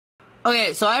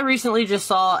Okay, so I recently just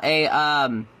saw a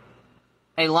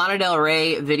Lana Del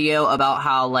Rey video about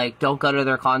how, like, don't go to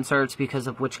their concerts because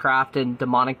of witchcraft and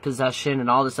demonic possession and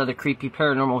all this other creepy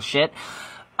paranormal shit.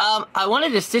 I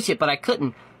wanted to stitch it, but I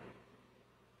couldn't.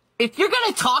 If you're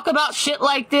gonna talk about shit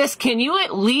like this, can you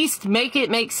at least make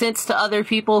it make sense to other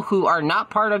people who are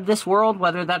not part of this world,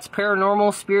 whether that's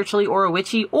paranormal, spiritually, or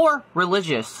witchy, or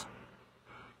religious?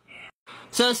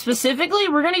 So specifically,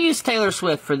 we're going to use Taylor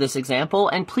Swift for this example,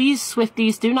 and please,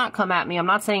 Swifties, do not come at me. I'm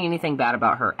not saying anything bad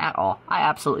about her at all. I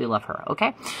absolutely love her,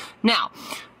 okay? Now,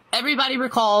 everybody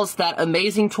recalls that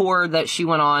amazing tour that she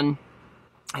went on,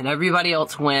 and everybody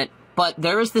else went, but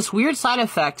there is this weird side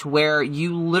effect where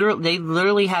they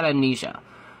literally had amnesia.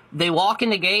 They walk in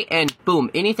the gate, and boom,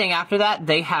 anything after that,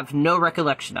 they have no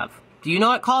recollection of. Do you know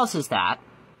what causes that?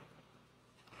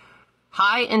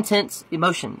 High intense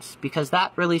emotions, because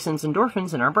that releases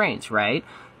endorphins in our brains, right?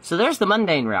 So there's the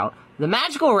mundane route. The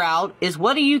magical route is,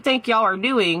 what do you think y'all are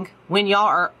doing when y'all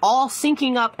are all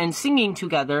syncing up and singing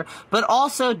together, but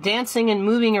also dancing and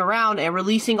moving around and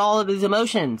releasing all of these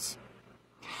emotions?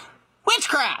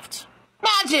 Witchcraft!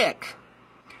 Magic!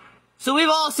 So we've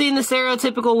all seen the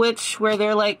stereotypical witch where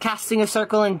they're like casting a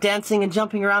circle and dancing and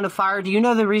jumping around a fire. Do you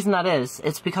know the reason that is?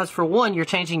 It's because, for one, you're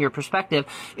changing your perspective.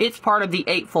 It's part of the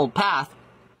eightfold path.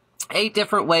 8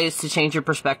 different ways to change your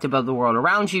perspective of the world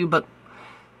around you. But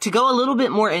to go a little bit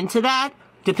more into that,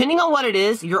 depending on what it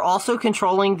is, you're also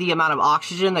controlling the amount of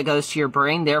oxygen that goes to your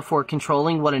brain, therefore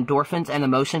controlling what endorphins and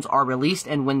emotions are released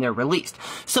and when they're released.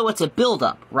 So it's a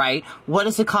buildup, right? What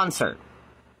is a concert?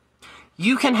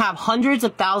 You can have hundreds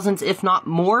of thousands, if not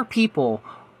more, people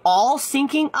all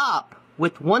syncing up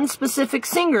with one specific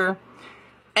singer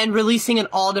and releasing in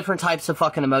all different types of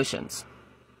fucking emotions.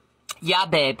 Yeah,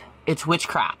 babe, it's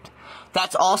witchcraft.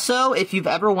 That's also, if you've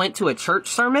ever went to a church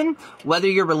sermon, whether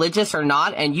you're religious or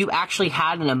not, and you actually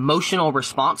had an emotional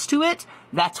response to it,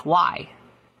 that's why.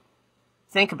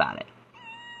 Think about it.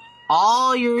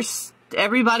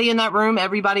 Everybody in that room,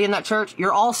 everybody in that church,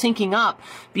 you're all syncing up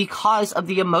because of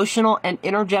the emotional and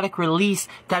energetic release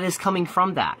that is coming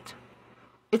from that.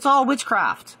 It's all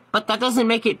witchcraft, but that doesn't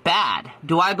make it bad.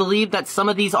 Do I believe that some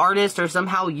of these artists are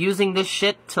somehow using this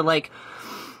shit to, like,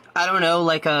 I don't know,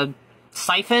 like a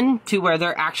siphon to where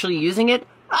they're actually using it?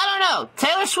 I don't know.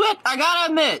 Taylor Swift, I gotta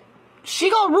admit, she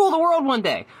gonna rule the world one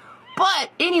day. But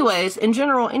anyways, in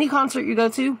general, any concert you go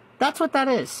to, that's what that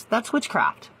is. That's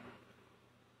witchcraft.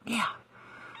 Yeah.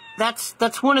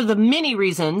 That's one of the many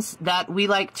reasons that we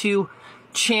like to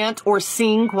chant or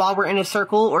sing while we're in a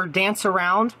circle or dance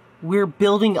around. We're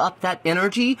building up that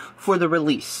energy for the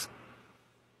release.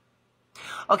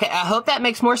 Okay, I hope that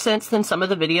makes more sense than some of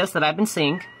the videos that I've been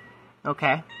seeing.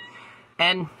 Okay.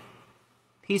 And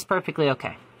he's perfectly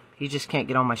okay. He just can't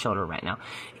get on my shoulder right now.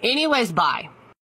 Anyways, bye.